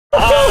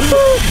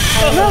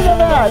Look at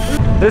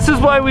that. This is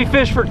why we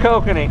fish for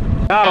kokanee.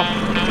 Got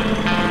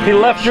him. He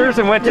left yours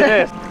and went to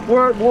this.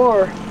 We're at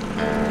war.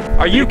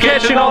 Are you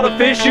catching all the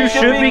fish you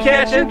should be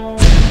catching?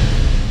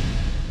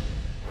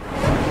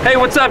 Hey,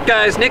 what's up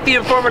guys? Nick the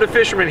Informative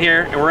Fisherman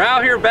here, and we're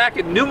out here back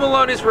at New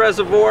Melones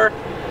Reservoir,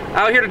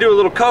 out here to do a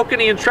little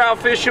kokanee and trout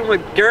fishing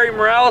with Gary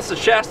Morales of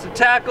Shasta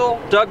Tackle,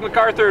 Doug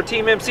MacArthur of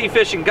Team MC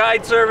Fishing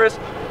Guide Service.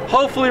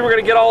 Hopefully we're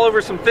gonna get all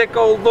over some thick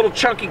old little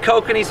chunky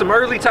kokanee, some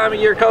early time of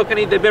year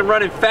kokanee. They've been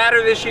running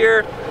fatter this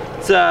year.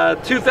 It's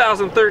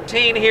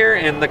 2013 here,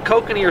 and the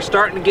kokanee are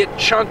starting to get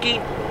chunky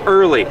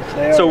early.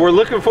 Yes, so we're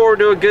looking forward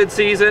to a good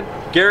season.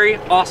 Gary,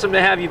 awesome to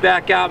have you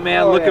back out,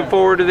 man. Looking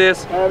forward to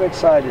this. I'm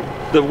excited.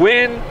 The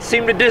wind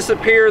seemed to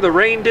disappear, the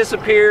rain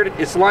disappeared,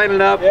 it's lining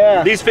up.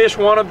 Yeah. These fish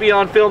want to be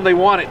on film, they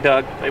want it,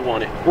 Doug. They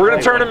want it. We're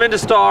gonna turn them into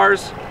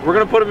stars. We're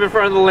gonna put them in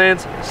front of the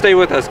lens. Stay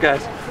with us,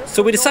 guys.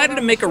 So we decided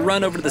to make a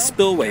run over to the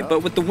spillway,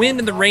 but with the wind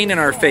and the rain in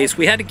our face,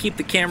 we had to keep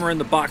the camera in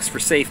the box for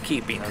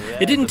safekeeping.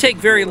 It didn't take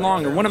very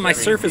long, and one of my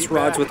surface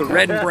rods with a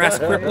red and brass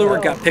grip lure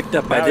got picked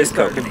up by this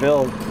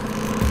kokanee.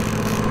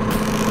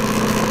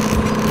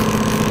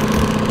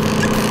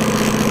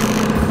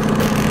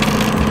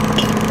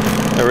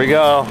 There we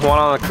go, one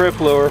on the crip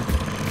lure,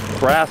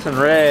 brass and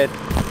red.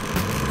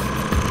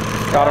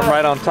 Got him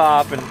right on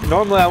top, and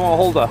normally I won't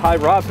hold a high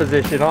rod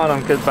position on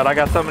him, but I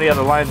got so many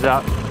other lines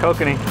out.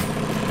 Kokanee,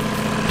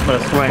 I'm gonna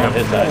swing him.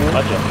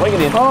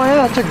 Oh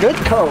yeah, it's a good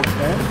coat,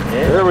 man.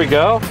 Yeah. There we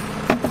go.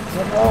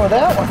 What's wrong with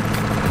that one?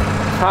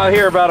 Out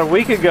here about a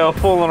week ago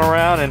fooling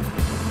around, and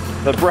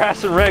the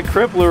brass and red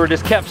crip lure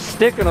just kept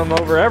sticking them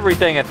over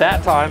everything at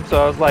that time,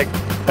 so I was like,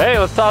 hey,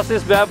 let's toss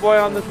this bad boy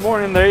on this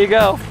morning. There you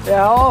go. Yeah,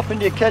 how often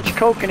do you catch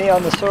kokanee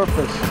on the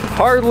surface?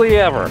 Hardly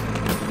ever.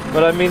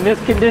 But I mean, this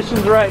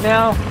conditions right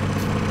now,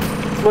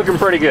 it's looking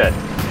pretty good.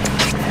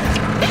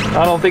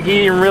 I don't think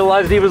he even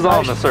realized he was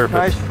on the surface.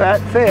 Nice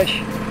fat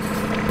fish.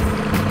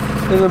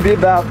 It'll be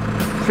about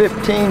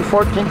 15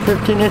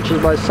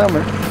 inches by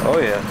summer. Oh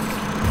yeah.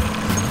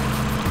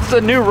 It's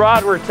a new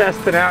rod we're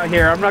testing out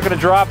here. I'm not going to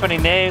drop any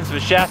names,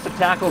 but Shasta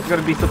Tackle is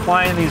going to be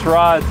supplying these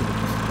rods.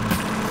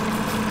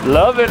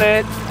 Loving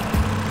it.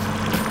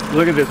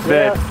 Look at this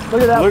bed. Yeah,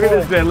 look at that. Look at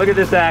this bed. Look at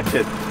this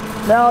action.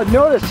 Now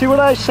notice, see what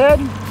I said?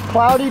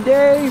 Cloudy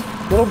day,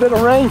 a little bit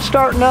of rain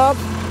starting up,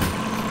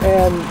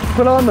 and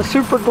put on the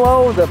super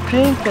glow, the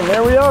pink, and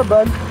there we are,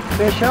 bud.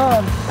 Fish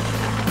on.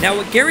 Now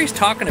what Gary's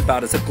talking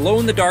about is a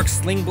glow-in-the-dark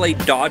sling blade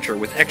dodger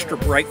with extra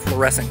bright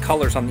fluorescent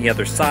colors on the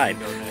other side.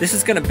 This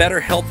is going to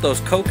better help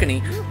those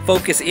kokanee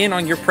focus in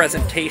on your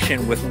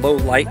presentation with low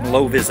light and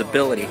low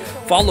visibility,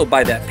 followed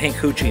by that pink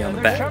hoochie on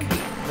the back.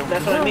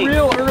 That's what I mean. We're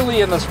real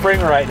early in the spring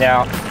right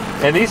now,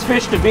 and these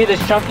fish to be this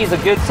chunky is a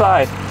good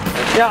size.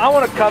 Yeah, I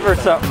want to cover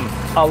something.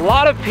 A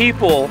lot of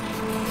people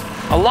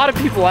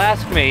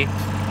ask me,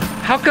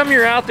 how come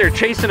you're out there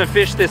chasing a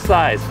fish this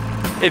size?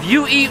 If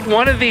you eat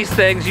one of these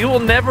things, you will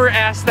never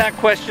ask that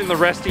question the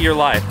rest of your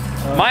life.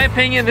 My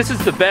opinion, this is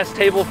the best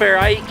table fare.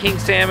 I eat king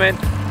salmon,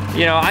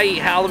 you know, I eat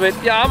halibut.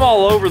 Yeah, I'm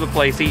all over the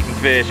place eating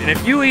fish. And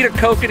if you eat a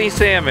kokanee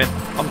salmon,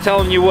 I'm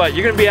telling you what,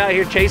 you're gonna be out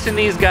here chasing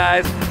these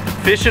guys,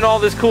 fishing all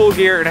this cool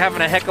gear, and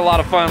having a heck of a lot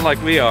of fun like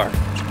we are.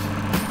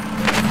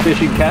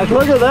 Fishing casual.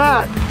 Look at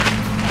that.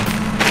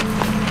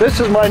 This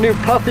is my new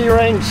puffy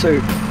rain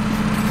suit.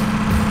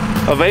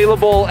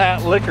 Available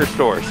at liquor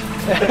stores.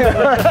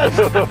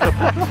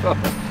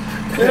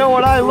 You know,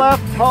 when I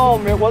left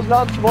home, it was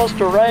not supposed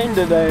to rain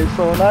today,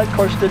 so I, of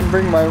course, didn't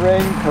bring my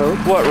raincoat.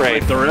 What rain?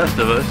 Like the rest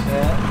of us.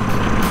 Yeah.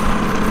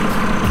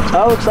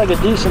 That looks like a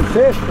decent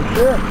fish for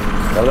sure.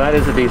 Oh, that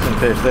is a decent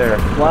fish there.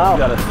 Wow. You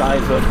got a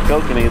size hook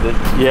kokanee that.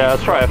 Yeah,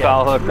 let's try a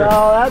foul hooker.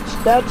 No,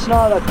 that's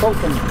not a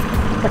kokanee.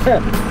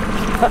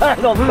 I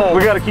don't think.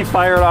 We got to keep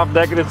firing off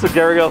negatives so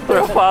Gary will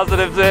throw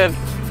positives in.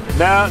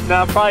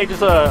 Now probably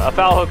just a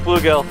foul hook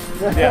bluegill.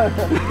 Yeah.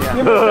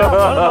 Give me one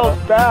of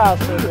those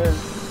bass in there.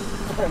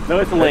 No,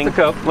 it's a ling. It's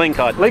a cope. Ling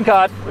cod. Ling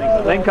cod.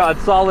 Ling cod.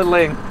 Solid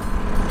ling.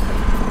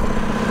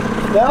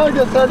 Yeah, I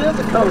guess that is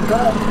a cope,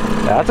 huh?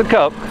 That's a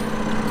cope.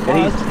 And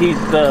he's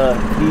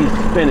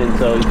spinning,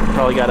 so he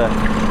probably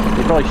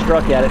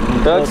struck at it.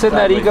 And Doug, send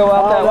that ego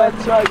out that way.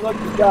 That's right. Look,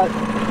 you got.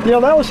 You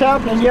know, that was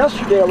happening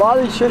yesterday. A lot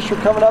of these fish were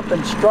coming up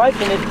and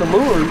striking at the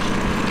lures.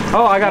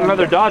 Oh, I got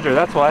another dodger.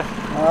 That's why.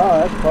 Oh,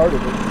 that's part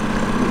of it.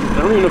 I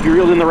don't even know if you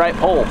reeled in the right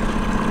pole.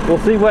 We'll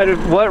see what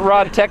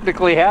rod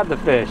technically had the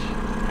fish.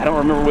 I don't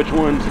remember which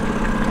ones,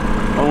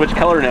 on which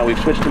color now. We've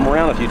switched them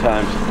around a few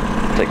times.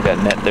 Take that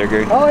net there,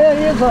 Gary. Oh yeah,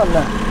 he is on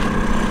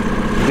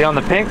that. Is he on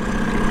the pink?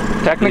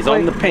 Technically? He's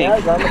on the pink. Yeah,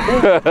 he's on the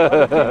pink. On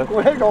the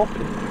pink wiggle.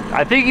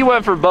 I think he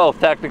went for both,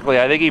 technically.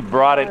 I think he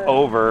brought it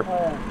over.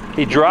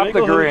 He dropped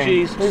the green.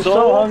 He's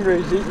so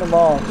hungry, he's eating them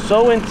all.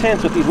 So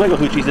intense with these wiggle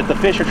hoochies that the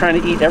fish are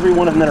trying to eat every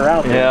one of them that are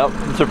out there. Yeah,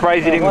 I'm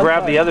surprised he didn't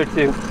grab the other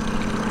two.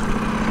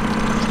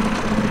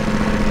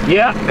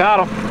 Yeah,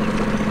 got him.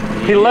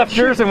 He left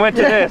yours and went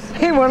to this.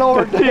 He went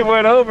over. He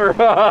went over.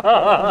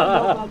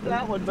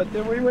 That one, but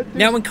then we went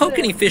Now, when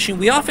kokanee fishing,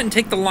 we often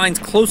take the lines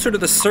closer to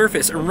the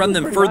surface and run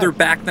them further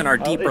back than our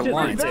deeper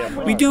lines.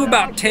 We do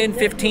about 10,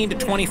 15 to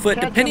 20 foot,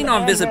 depending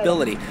on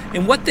visibility.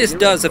 And what this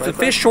does, if a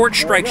fish short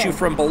strikes you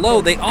from below,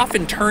 they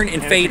often turn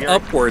and fade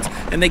upwards,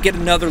 and they get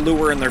another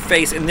lure in their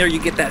face, and there you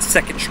get that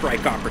second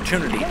strike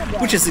opportunity,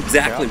 which is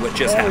exactly what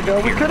just happened There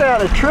we go. here. We could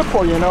have had a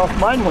triple, you know, if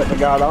mine wouldn't have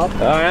got off. Oh,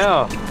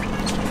 yeah.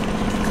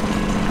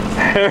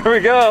 There we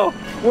go.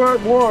 We're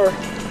at war.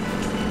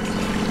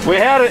 We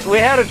had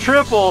a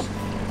triple.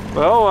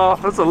 Oh well,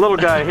 that's a little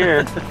guy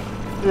here.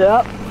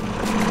 Yep.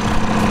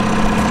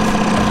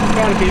 It's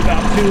got to be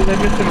about 2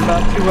 limits in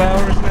about 2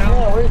 hours now.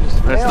 Yeah, we're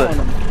just That's nailing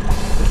the- them.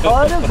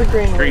 Oh, it is the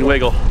green Green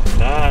wiggle. wiggle.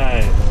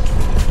 Nice.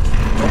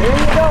 There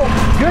you go.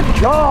 Good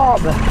job.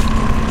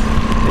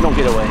 They don't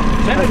get away.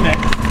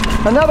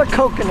 Another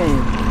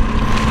kokanee.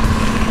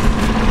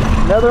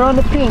 Another on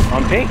the pink.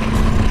 On pink.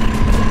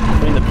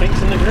 Between the pinks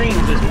and the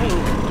greens is me.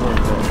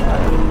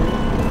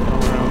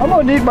 I'm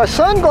gonna need my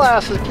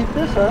sunglasses to keep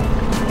this up.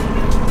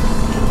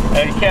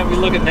 Hey, you can't be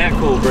looking that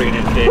cool bringing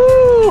in fish.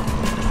 Woo!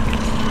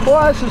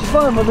 Boy, this is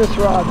fun with this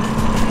rod. I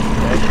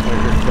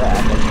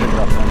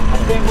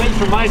can't wait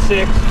for my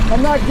 6.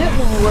 I'm not getting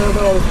anywhere of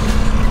those.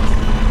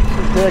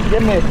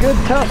 Give me a good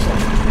tussle.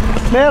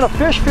 Man, a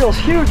fish feels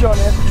huge on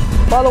this.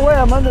 By the way,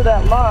 I'm under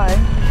that line.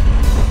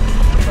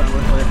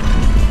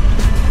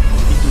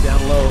 Keep you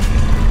down low.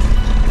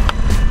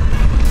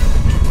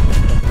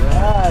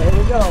 Alright, here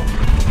we go.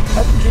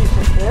 That's a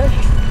decent fish.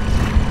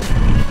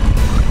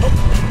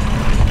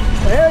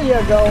 There you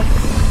go.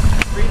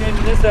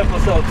 Renaming this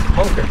episode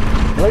Smoker.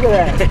 Look at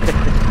that.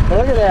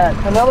 Look at that.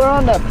 Another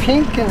on the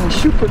pink and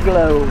super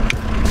glow.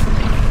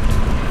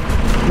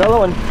 Another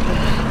one.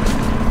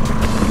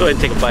 Go ahead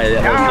and take a bite of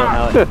that. Let us know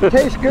how it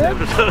Tastes good.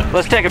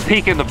 Let's take a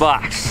peek in the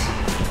box.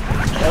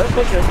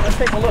 let's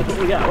take a look what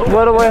we got.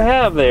 What do we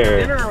have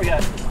there? Dinner we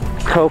got.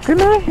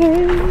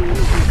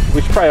 Kokanee.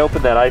 We should probably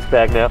open that ice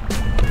bag now.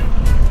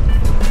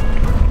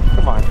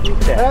 Come on, eat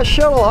that. That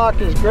shuttle hawk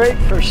is great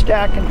for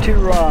stacking 2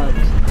 rods.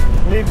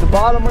 Leave the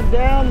bottom one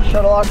down,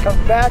 shuttle hawk comes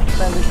back,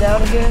 send it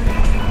down again.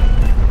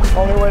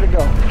 Only way to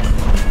go.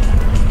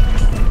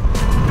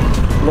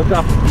 Look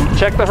up.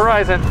 Check the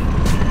horizon.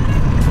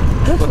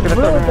 This Looking is at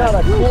the really kind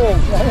of horizon. cool.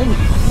 I mean,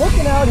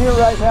 looking out here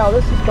right now,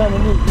 this is kind of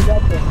neat. You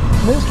got the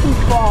misty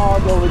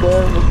fog over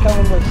there, and it's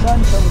coming, the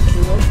sun coming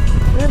through it.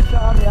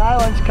 Inside the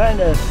island's kind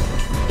of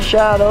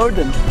shadowed,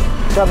 and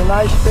got a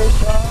nice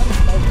fish on.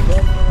 Nice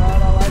bending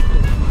around. I like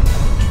it.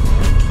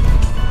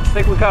 I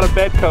think we caught a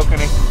bed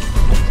kokanee.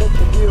 Such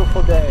a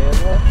beautiful day,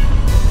 isn't it?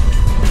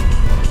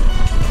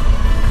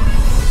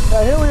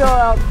 Now here we are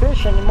out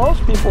fishing, and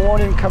most people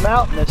won't even come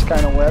out in this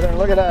kind of weather. And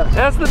look at us.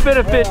 That's the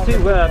benefit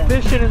to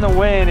fishing in the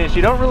wind is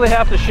you don't really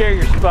have to share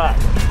your spot.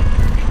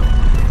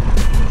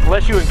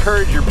 Unless you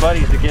encourage your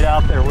buddies to get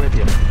out there with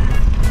you.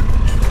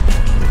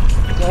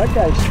 That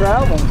guy's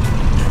traveling.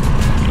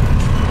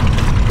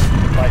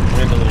 Fight the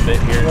wind a little bit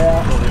here.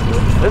 Yeah.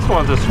 This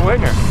one's a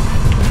swinger.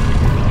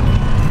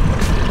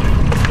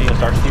 I'm gonna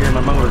start steering my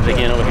motors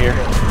again over here.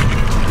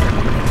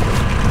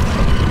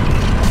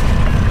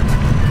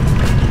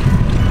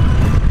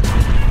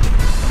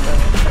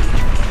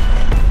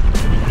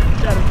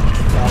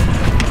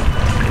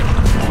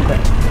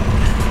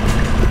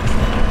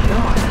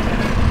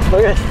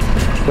 Look at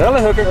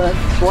Belly hooker. that.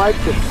 Swiped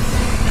it.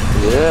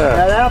 Yeah.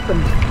 That happened.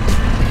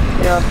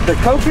 Yeah. The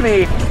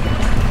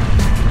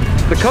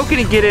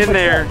kokanee get in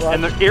there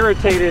and they're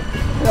irritated.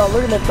 You know,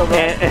 looking at the rod.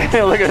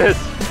 And look at this.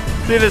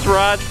 See this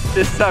rod?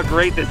 This is how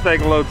great this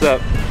thing loads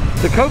up.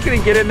 The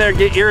kokanee get in there,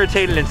 get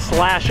irritated, and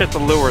slash at the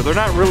lure. They're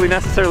not really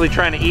necessarily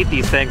trying to eat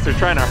these things. They're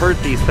trying to hurt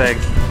these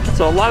things.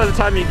 So a lot of the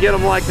time you get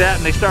them like that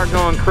and they start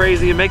going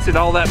crazy. It makes it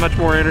all that much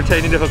more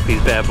entertaining to hook these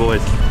bad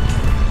boys.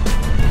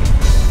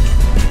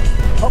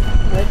 Oh,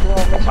 right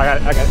along this I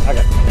got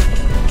it.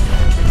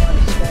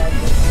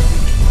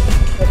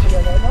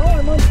 No,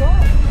 I'm on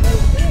top.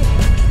 There's fish.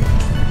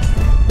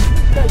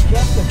 This guy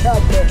jumped the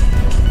cut there.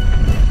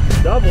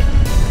 Double.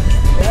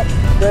 Yep.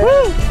 Great.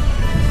 Woo!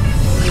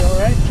 Are you all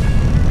right?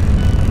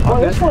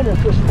 Well, this one is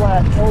just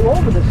flat all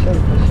over the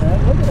surface,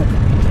 man. Look at it.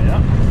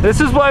 Yeah. This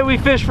is why we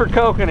fish for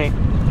kokanee.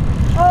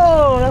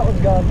 Oh, that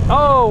one's gone.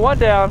 Oh, one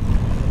down.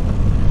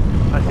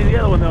 I see the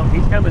other one though.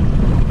 He's coming.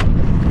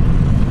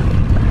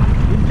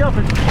 He's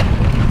jumping. He's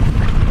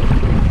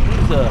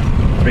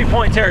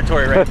 3-point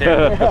territory right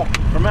there. Yeah.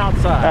 From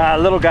outside.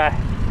 Little guy.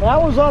 That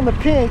was on the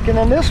pink, and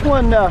then this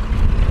one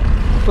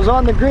was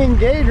on the green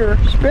gator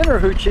spinner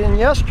hoochie, and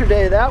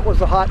yesterday that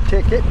was a hot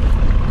ticket.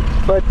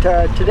 But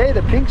today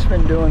the pink's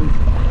been doing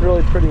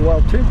really pretty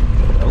well too.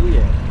 Oh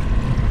yeah.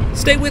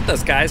 Stay with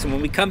us, guys, and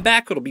when we come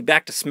back, it'll be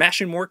back to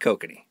smashing more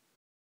kokanee.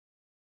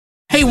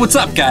 Hey, what's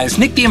up, guys?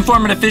 Nick the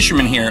Informative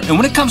Fisherman here, and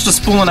when it comes to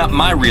spooling up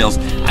my reels,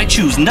 I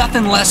choose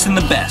nothing less than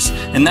the best,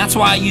 and that's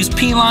why I use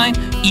P-line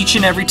each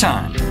and every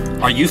time.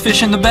 Are you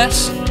fishing the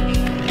best?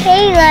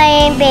 Hey,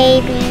 lion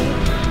baby.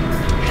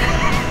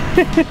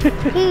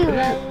 Hey,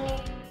 lion.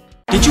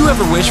 Did you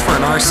ever wish for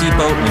an RC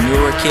boat when you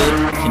were a kid?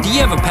 And do you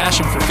have a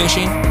passion for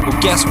fishing?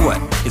 Well, guess what?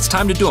 It's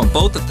time to do them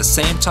both at the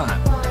same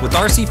time. With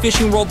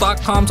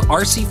RCFishingWorld.com's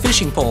RC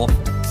Fishing Pole,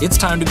 it's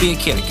time to be a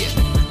kid again.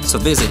 So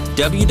visit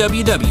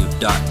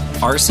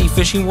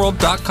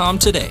www.rcfishingworld.com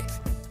today.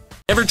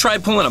 Ever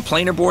tried pulling a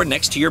planer board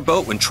next to your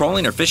boat when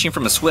trolling or fishing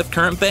from a swift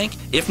current bank?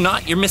 If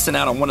not, you're missing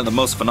out on one of the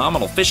most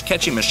phenomenal fish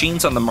catching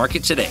machines on the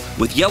market today.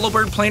 With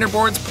Yellowbird planer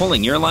boards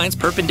pulling your lines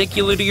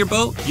perpendicular to your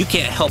boat, you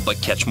can't help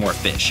but catch more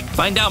fish.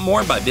 Find out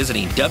more by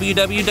visiting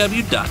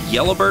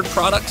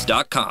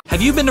www.yellowbirdproducts.com.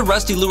 Have you been to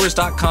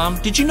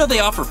rustylures.com? Did you know they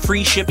offer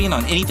free shipping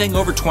on anything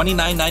over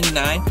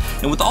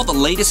 $29.99? And with all the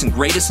latest and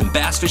greatest in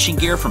bass fishing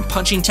gear, from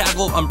punching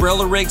tackle,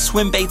 umbrella rigs,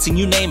 swim baits, and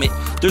you name it,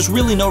 there's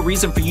really no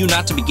reason for you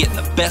not to be getting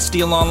the best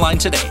deal online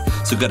today.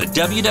 So go to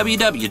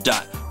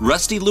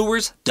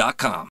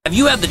www.rustylures.com. Have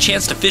you had the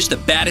chance to fish the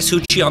baddest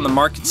hoochie on the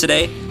market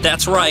today?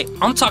 That's right,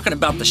 I'm talking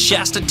about the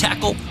Shasta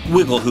Tackle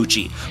Wiggle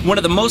Hoochie, one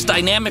of the most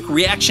dynamic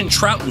reaction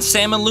trout and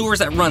salmon lures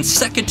that runs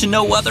second to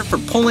no other for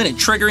pulling and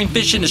triggering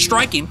fish into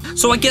striking.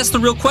 So I guess the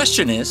real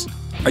question is,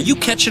 are you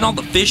catching all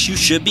the fish you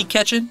should be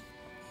catching?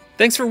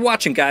 Thanks for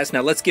watching, guys.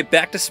 Now let's get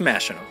back to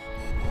smashing them.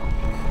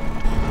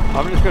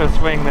 I'm just gonna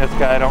swing this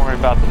guy, don't worry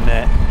about the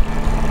net.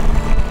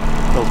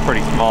 Feels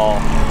pretty small.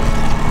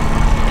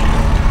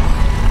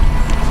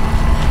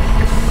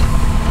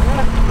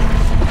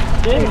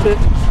 James, look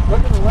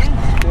at the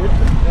length, dude.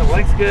 The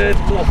length's good,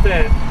 it's a little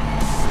thin.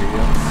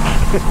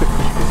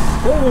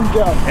 Boom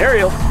jump.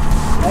 Ariel.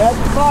 That's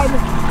the bottom.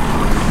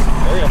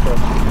 Ariel.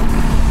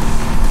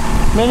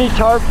 Mini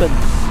tarpon.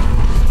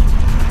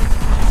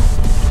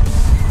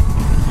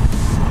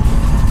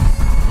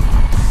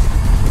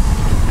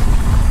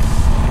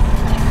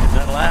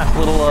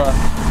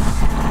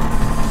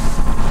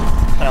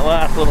 That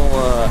last little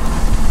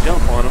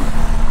jump on him.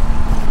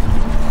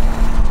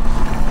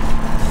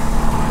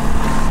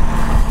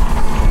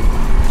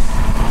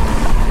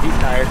 He's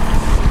tired.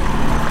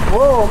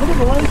 Whoa, look at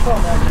the length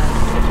on that now.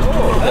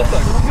 Oh, that's a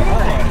good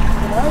one.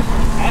 Nice.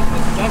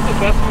 That's the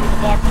best one in the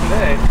box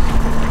today.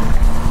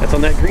 That's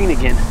on that green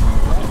again.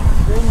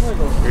 Green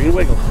wiggle. Green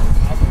wiggle.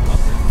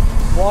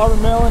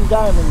 Watermelon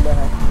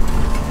diamondback.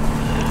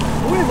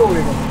 Wiggle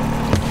wiggle.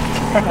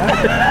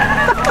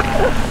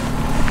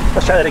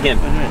 Let's try that again.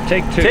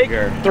 Take two. Take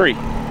here. 3.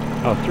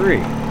 Oh, 3.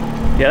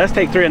 Yeah, let's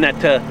take 3 on that.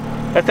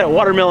 That's that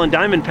watermelon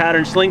diamond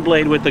pattern sling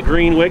blade with the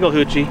green wiggle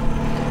hoochie.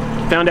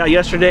 Found out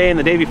yesterday and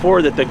the day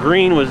before that the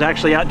green was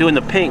actually outdoing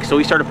the pink, so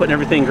we started putting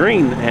everything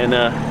green. And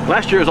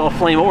last year it was all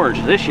flame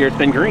orange. This year it's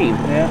been green.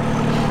 Yeah,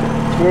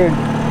 it's weird.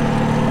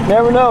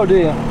 Never know, do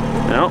you?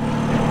 No,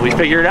 we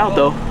figured it out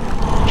though.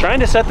 Trying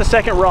to set the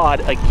second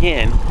rod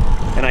again,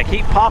 and I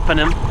keep popping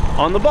him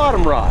on the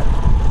bottom rod.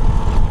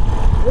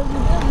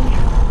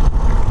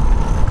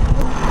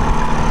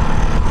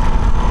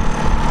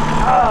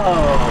 Oh.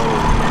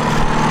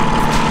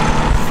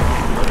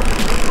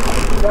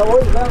 Now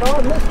what is that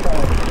on this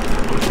time?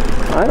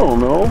 I don't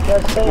know.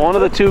 One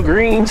of the 2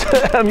 greens.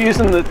 I'm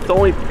using the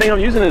only thing I'm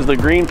using is the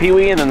green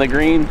peewee and then the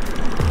green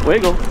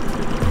wiggle.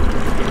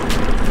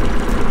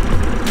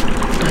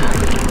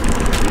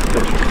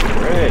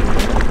 Great.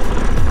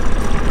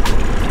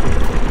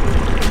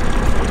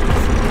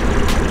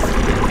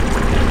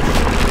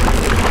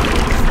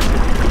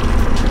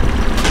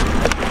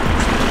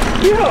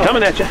 Yeah.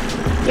 Coming at you.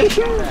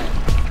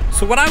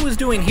 So what I was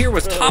doing here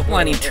was top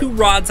lining 2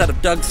 rods out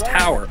of Doug's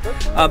tower.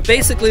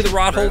 Basically the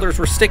rod holders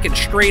were sticking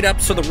straight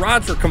up, so the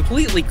rods were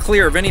completely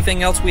clear of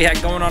anything else we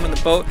had going on in the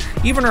boat.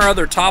 Even our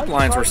other top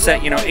lines were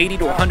set, 80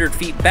 to 100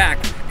 feet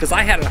back, because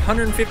I had a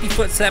 150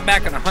 foot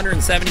setback and a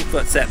 170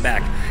 foot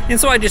setback. And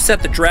so I just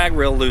set the drag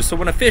rail loose, so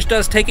when a fish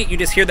does take it, you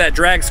just hear that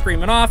drag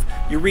screaming off,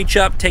 you reach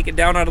up, take it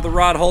down out of the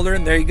rod holder,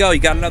 and there you go, you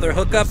got another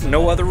hookup,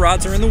 no other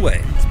rods are in the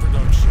way.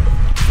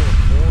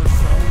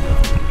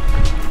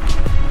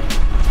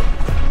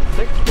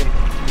 60.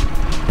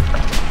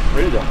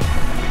 Ready to go.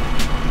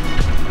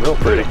 Real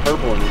pretty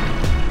purple in it.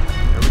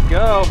 There we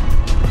go.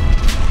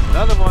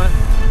 Another one.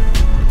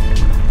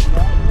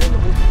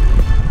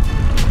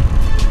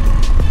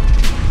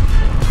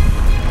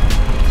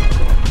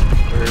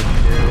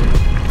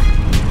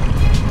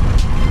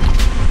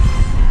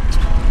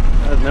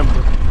 That's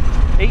number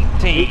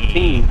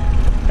 18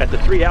 at the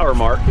 3-hour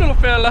mark. Little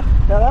fella.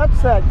 Now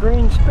that's that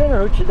green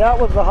spinner hoochie. That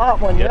was the hot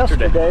one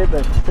yesterday,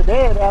 but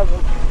today it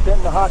hasn't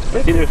been the hot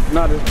See, there's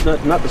not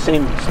the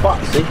same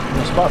spots. See,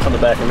 no spots on the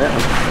back in that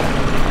one.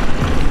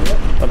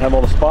 Don't have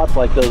all the spots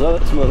like those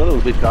some of those other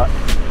ones we've got.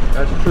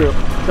 That's true.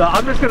 So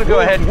I'm just going to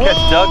go ahead and catch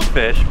Doug's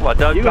fish while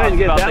Doug talks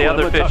about the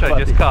other fish I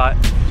just caught.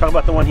 Talk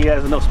about the one he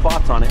has no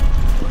spots on it.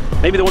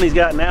 Maybe the one he's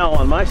got now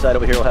on my side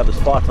over here will have the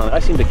spots on it. I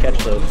seem to catch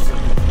those.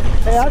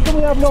 Hey, how come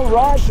we have no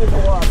rods in the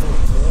water?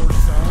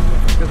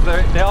 Because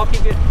they all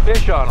keep getting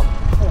fish on them.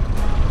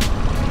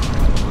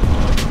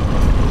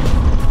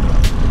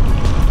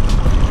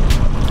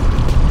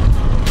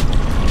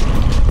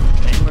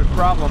 Angler's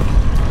problem.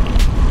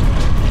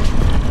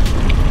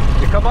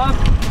 You come on?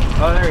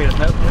 Oh, there he is.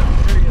 Nope,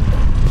 there he is. You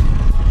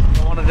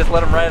don't want to just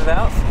let him ride it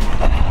out?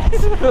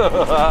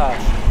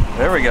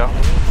 There we go.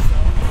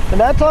 And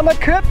that's on the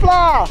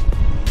crippler.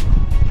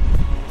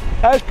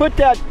 I just put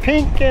that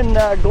pink and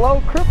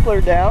glow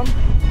crippler down.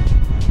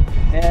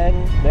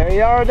 And there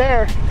you are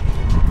there.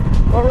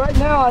 Well, right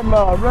now I'm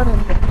running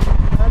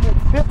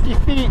 50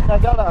 feet and I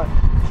got a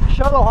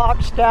shuttle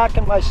hawk stack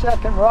in my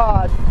second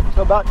rod,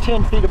 so about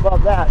 10 feet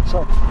above that.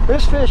 So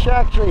this fish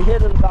actually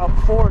hit at about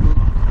 40.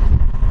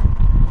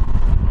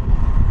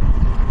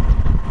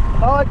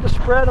 I like to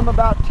spread them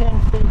about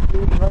 10 feet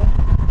usually.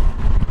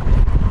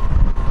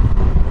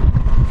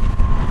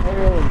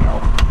 There we go.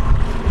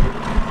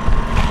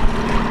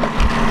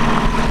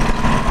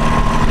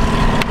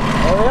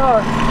 There we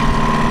are.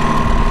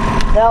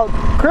 Now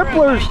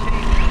cripplers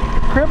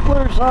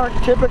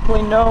aren't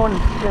typically known,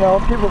 you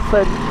know, people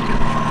said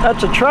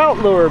that's a trout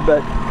lure,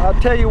 but I'll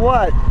tell you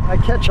what, I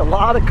catch a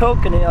lot of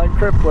kokanee on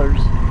cripplers.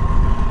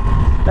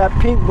 That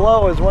pink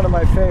glow is one of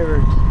my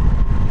favorites.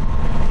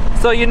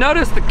 So you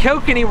notice the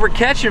kokanee we're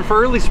catching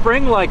for early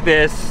spring like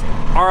this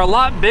are a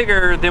lot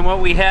bigger than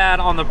what we had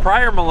on the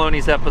prior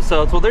Maloney's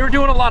episodes. Well, they were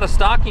doing a lot of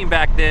stocking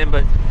back then,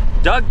 but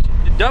Doug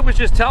was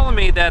just telling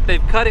me that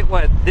they've cut it,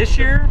 what, this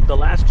year? The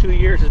last 2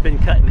 years has been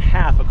cut in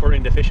half,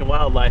 according to Fish and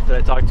Wildlife that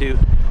I talked to.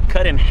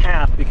 Cut in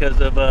half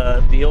because of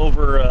the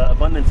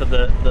overabundance of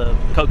the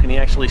kokanee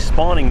actually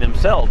spawning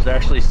themselves. They're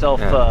actually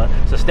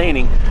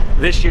self-sustaining.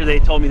 This year they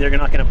told me they're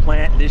not going to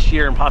plant this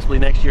year and possibly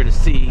next year to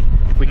see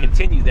if we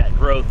continue that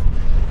growth.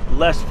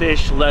 Less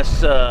fish,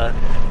 less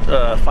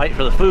fight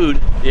for the food.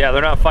 Yeah,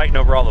 they're not fighting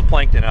over all the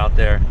plankton out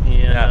there.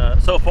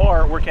 And so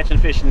far we're catching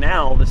fish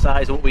now the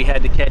size of what we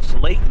had to catch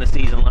late in the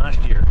season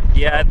last year.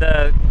 Yeah,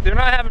 they're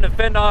not having to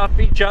fend off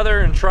each other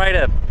and try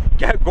to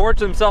gorge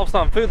themselves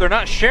on food. They're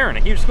not sharing. A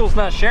huge school's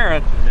not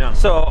sharing. Yeah.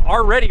 So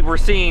already we're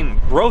seeing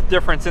growth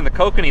difference in the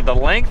kokanee, the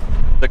length,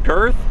 the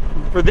girth.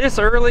 For this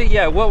early,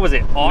 yeah, what was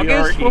it,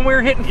 August when we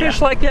were hitting fish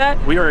like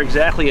that? We are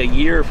exactly a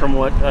year from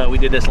what we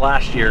did this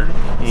last year.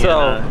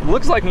 So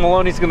looks like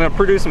Maloney's going to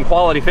produce some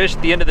quality fish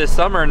at the end of this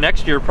summer, and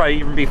next year probably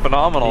even be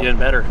phenomenal. Even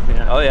better.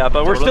 Yeah. Oh yeah,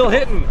 but we're still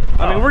hitting.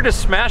 I mean, we're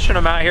just smashing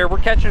them out here. We're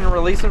catching and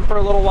releasing for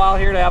a little while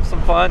here to have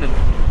some fun,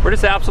 and we're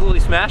just absolutely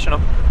smashing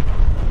them.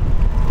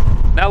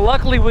 Now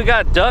luckily we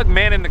got Doug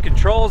manning the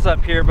controls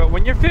up here, but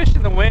when you're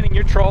fishing the wind and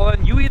you're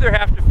trolling, you either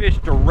have to fish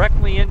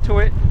directly into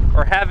it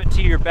or have it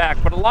to your back.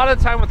 But a lot of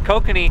the time with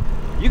kokanee,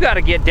 you got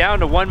to get down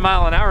to 1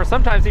 mile an hour,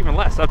 sometimes even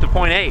less, up to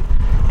 0.8.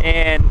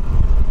 And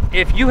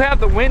if you have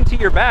the wind to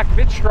your back, if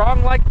it's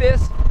strong like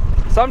this,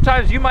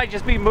 sometimes you might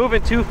just be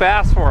moving too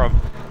fast for them.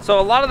 So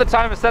a lot of the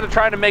time, instead of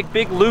trying to make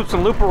big loops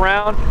and loop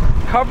around,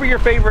 cover your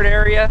favorite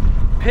area,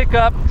 pick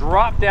up,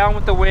 drop down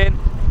with the wind,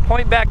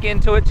 point back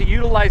into it to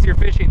utilize your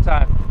fishing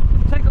time.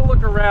 Take a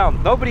look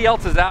around. Nobody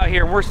else is out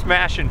here and we're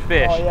smashing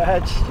fish. Oh yeah,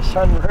 it's just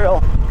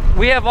unreal.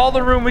 We have all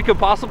the room we could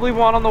possibly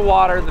want on the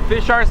water. The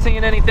fish aren't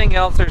seeing anything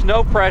else. There's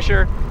no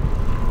pressure.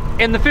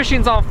 And the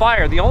fishing's on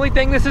fire. The only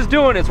thing this is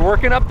doing is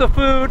working up the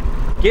food,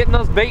 getting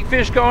those bait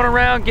fish going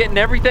around, getting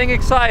everything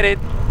excited,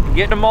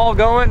 getting them all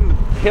going,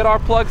 hit our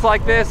plugs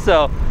like this.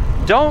 So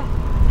don't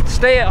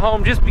stay at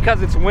home just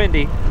because it's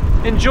windy.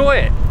 Enjoy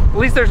it. At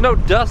least there's no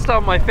dust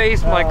on my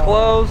face, my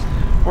clothes.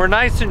 We're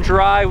nice and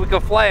dry. We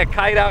could fly a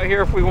kite out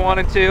here if we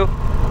wanted to,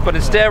 but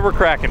instead we're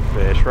cracking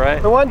fish,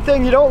 right? The one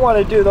thing you don't want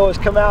to do though is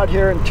come out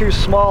here in too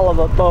small of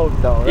a boat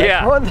though.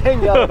 That's one thing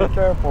you gotta be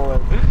careful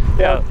with.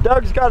 Yeah.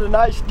 Doug's got a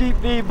nice deep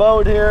V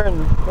boat here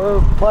and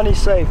we're plenty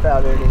safe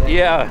out here today.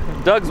 Yeah,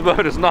 Doug's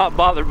boat is not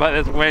bothered by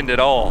this wind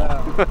at all.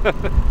 No.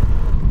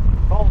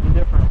 Called a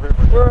different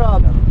river. We're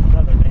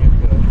another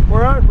name to it.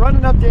 We're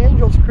running up the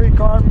Angels Creek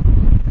arm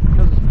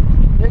because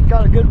Nick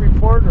got a good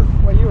reporter.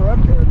 Well, you were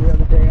up here the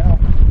other day, huh?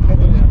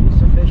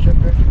 Some fish up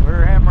here. We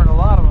were hammering a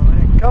lot of them,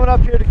 eh? Coming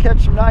up here to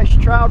catch some nice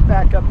trout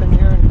back up in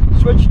here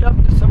and switched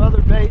up to some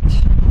other baits.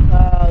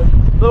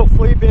 Little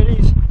flea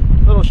bitties,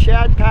 little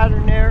shad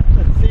pattern there.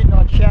 They're feeding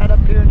on shad up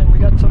here, and then we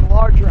got some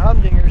larger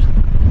humdingers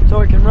so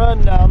we can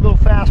run a little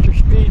faster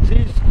speeds.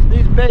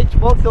 These baits,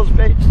 both those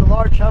baits, the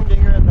large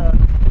humdinger and the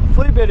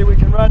flea bitty, we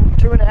can run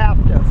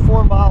 2.5 to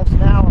 4 miles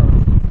an hour.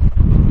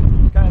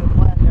 Kind of the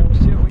plan there. We'll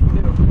see what we can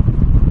do.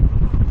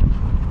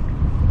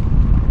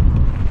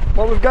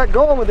 What we've got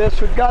going with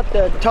this, we've got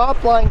the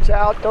top lines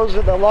out. Those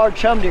are the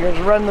large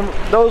humdingers. Run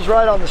those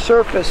right on the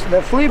surface.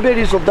 The flea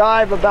bitties will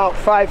dive about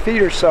 5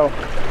 feet or so.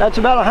 That's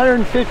about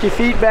 150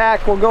 feet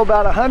back. We'll go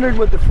about 100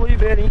 with the flea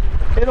bitty.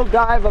 It'll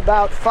dive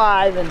about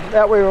 5, and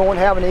that way we won't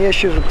have any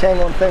issues with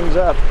tangling things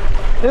up.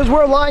 This is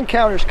where line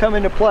counters come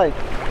into play.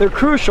 They're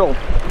crucial,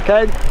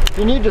 okay?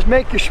 You need to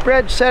make your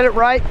spread, set it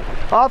right.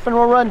 Often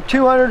we'll run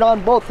 200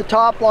 on both the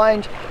top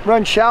lines,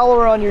 run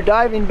shallower on your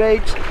diving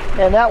baits,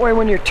 and that way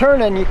when you're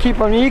turning, you keep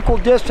them equal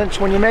distance.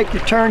 When you make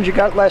your turns, you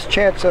got less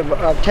chance of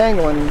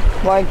tangling.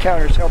 Line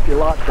counters help you a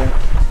lot there.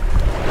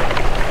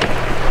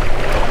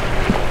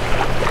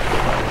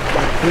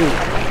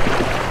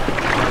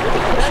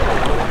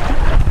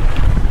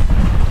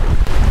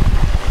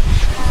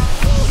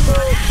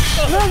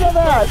 Look at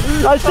that!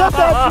 I set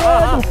that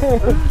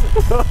thread.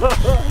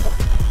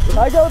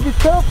 I gotta be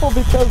careful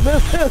because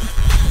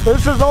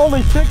this is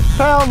only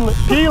 6-pound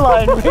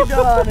P-line we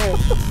got on here.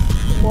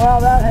 Wow,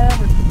 that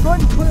hammer. Go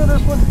ahead and clear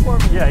this one for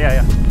me.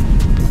 Yeah.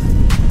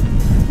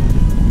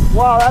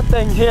 Wow, that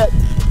thing hit.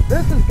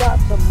 This has got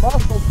some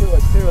muscle to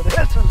it too.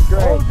 This is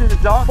great. Oh, dude, the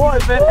donkey's Boy,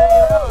 been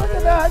look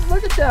at that.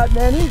 Look at that,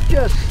 man. He's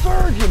just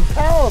surging,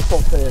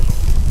 powerful fish.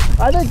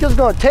 I think this is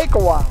going to take a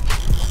while.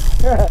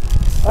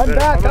 I'm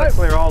back. I'm gonna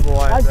clear all the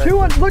lines. I'm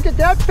 200. Look at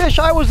that fish.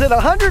 I was at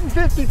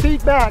 150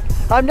 feet back.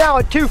 I'm now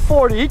at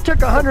 240. He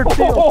took 100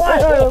 feet.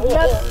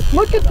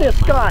 Look at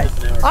this guy.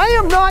 I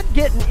am not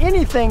getting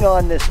anything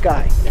on this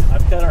guy.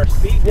 I've cut our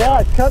speed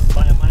Yeah, cut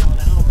by a mile an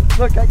hour.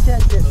 Look, I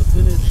can't get. So as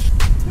soon as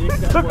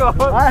Nick got Took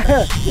more-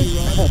 off.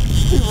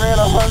 He ran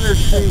 100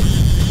 feet.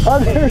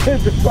 100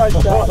 just like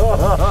that.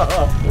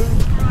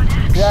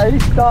 Yeah,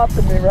 he's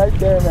stopping me right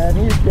there, man.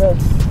 He's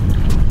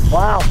just,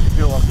 wow.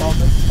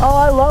 Oh,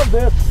 I love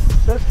this.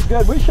 This is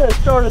good. We should have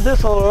started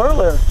this a little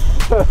earlier.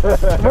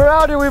 We're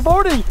out here. We've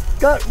already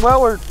got, well,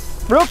 we're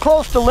real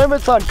close to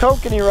limits on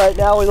Kokanee right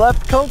now. We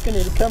left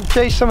Kokanee to come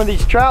chase some of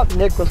these trout that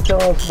Nick was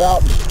telling us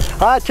about.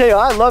 I tell you,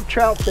 I love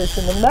trout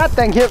fishing, and that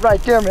thing hit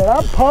right there, man.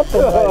 I'm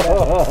pumping right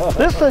now.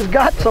 This has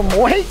got some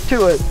weight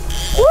to it.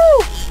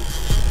 Woo!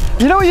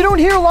 You know, you don't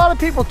hear a lot of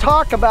people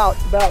talk about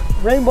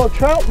rainbow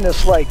trout in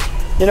this lake.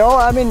 You know,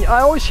 I mean, I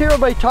always hear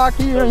everybody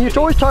talking, you know, you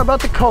always talk about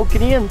the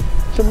Kokanee and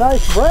some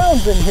nice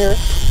browns in here.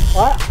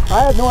 I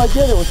had no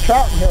idea there was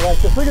trout in here like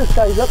this. Look at this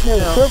guy, he's up near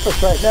the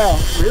surface right now.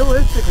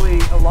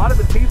 Realistically, a lot of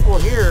the people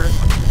here,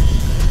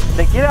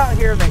 they get out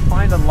here and they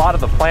find a lot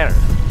of the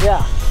planters.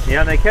 Yeah. You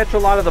know, they catch a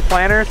lot of the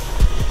planters.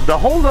 The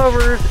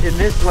holdovers in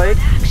this lake,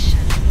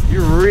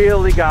 you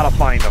really gotta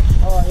find them.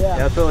 Oh yeah.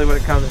 That's really what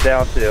it comes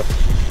down to.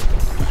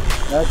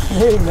 That's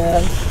me,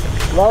 man.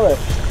 Love it.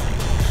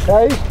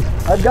 Hey,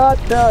 I've got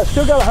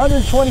still got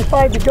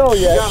 125 to go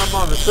yet. You got them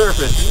on the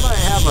surface. You might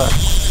have a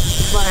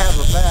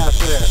bass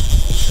there.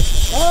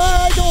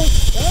 I don't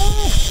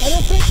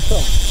think so.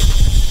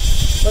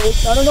 But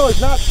I don't know.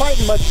 He's not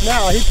fighting much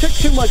now. He took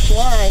too much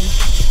line.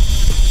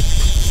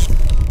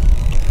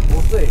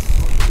 We'll see.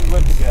 See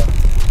what we get.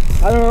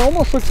 I don't know. It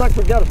almost looks like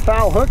we got a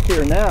foul hook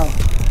here now.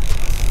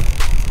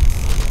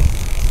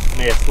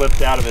 May have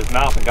slipped out of his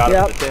mouth and got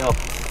him in the tail.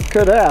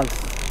 Could have.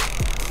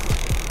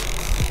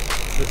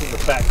 This is a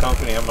fat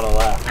company. I'm gonna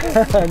laugh.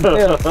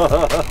 Yeah.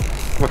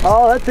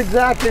 Oh, that's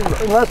exactly.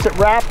 Unless it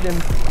wrapped him,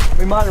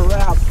 we might have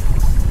wrapped.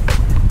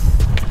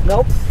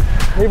 Nope,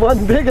 he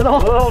wasn't big at all.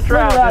 Little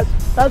trout.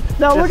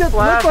 Now look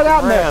what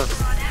happened there.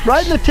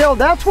 Right in the tail.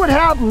 That's what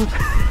happens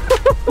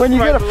when you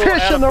get a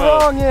fish in the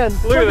wrong end.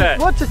 Look at that.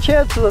 What's the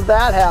chances of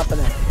that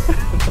happening?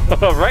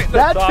 Right in the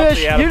That top of fish,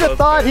 the you'd have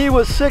thought he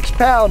was 6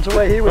 pounds the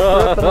way he was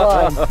ripping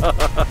line.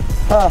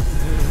 Huh.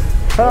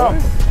 Oh,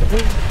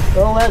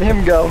 don't let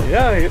him go.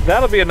 Yeah,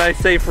 that'll be a nice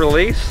safe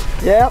release.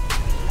 Yep.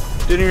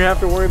 Didn't even have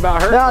to worry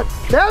about her. Now,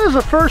 that is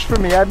a first for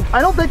me.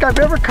 I don't think I've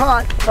ever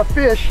caught a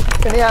fish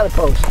in the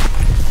adipose.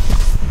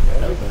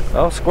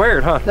 Oh,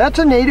 squared, huh? That's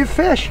a native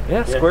fish.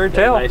 Yeah, squared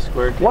tail. Nice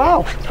squared tail.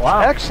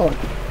 Wow. Excellent.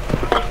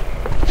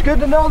 It's good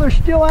to know they're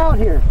still out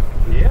here.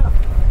 Yeah.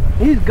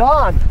 He's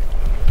gone.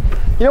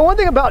 You know, one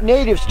thing about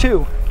natives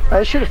too,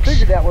 I should have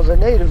figured that was a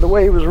native the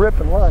way he was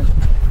ripping line.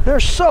 They're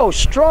so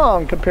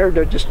strong compared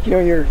to just, you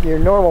know, your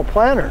normal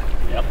planter.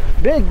 Yep.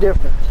 Big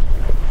difference.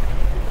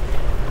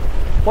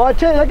 Well, I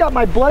tell you, I got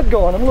my blood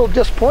going. I'm a little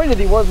disappointed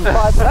he wasn't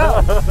 5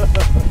 pounds.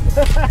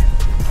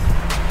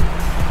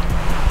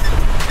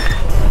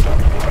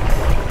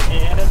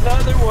 And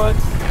another one.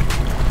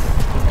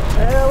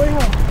 There we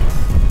go.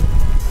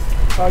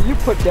 Oh, you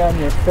put down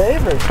your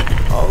favorite.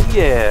 Oh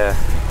yeah.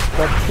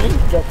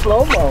 The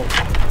Flomo.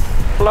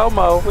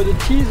 Flomo. With a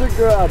teaser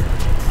grub.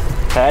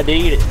 Had to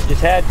eat it.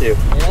 Just had to.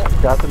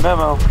 Yeah. Got the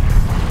memo.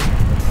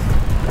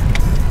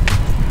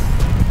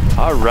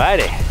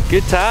 Alrighty.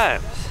 Good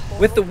times.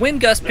 With the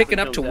wind gust picking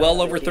up to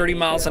well over 30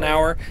 miles an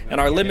hour and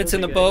our limits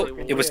in the boat,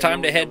 it was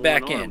time to head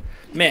back in.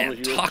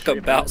 Man, talk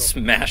about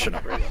smashing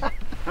them.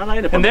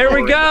 And there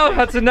we go.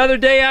 That's another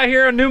day out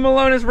here on New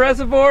Melones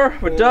Reservoir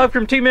with Doug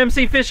from Team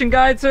MC Fishing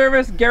Guide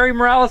Service, Gary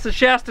Morales of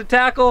Shasta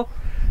Tackle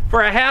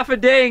for a half a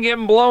day and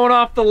getting blown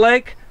off the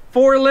lake.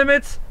 4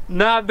 limits,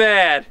 not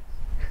bad.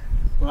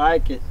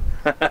 Like it.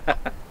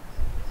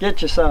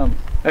 Get you some.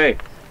 Hey,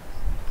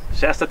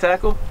 Shasta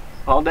tackle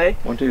all day.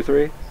 1, 2,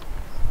 3.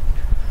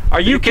 Are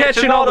you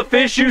catching all the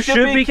fish you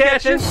should be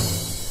catching?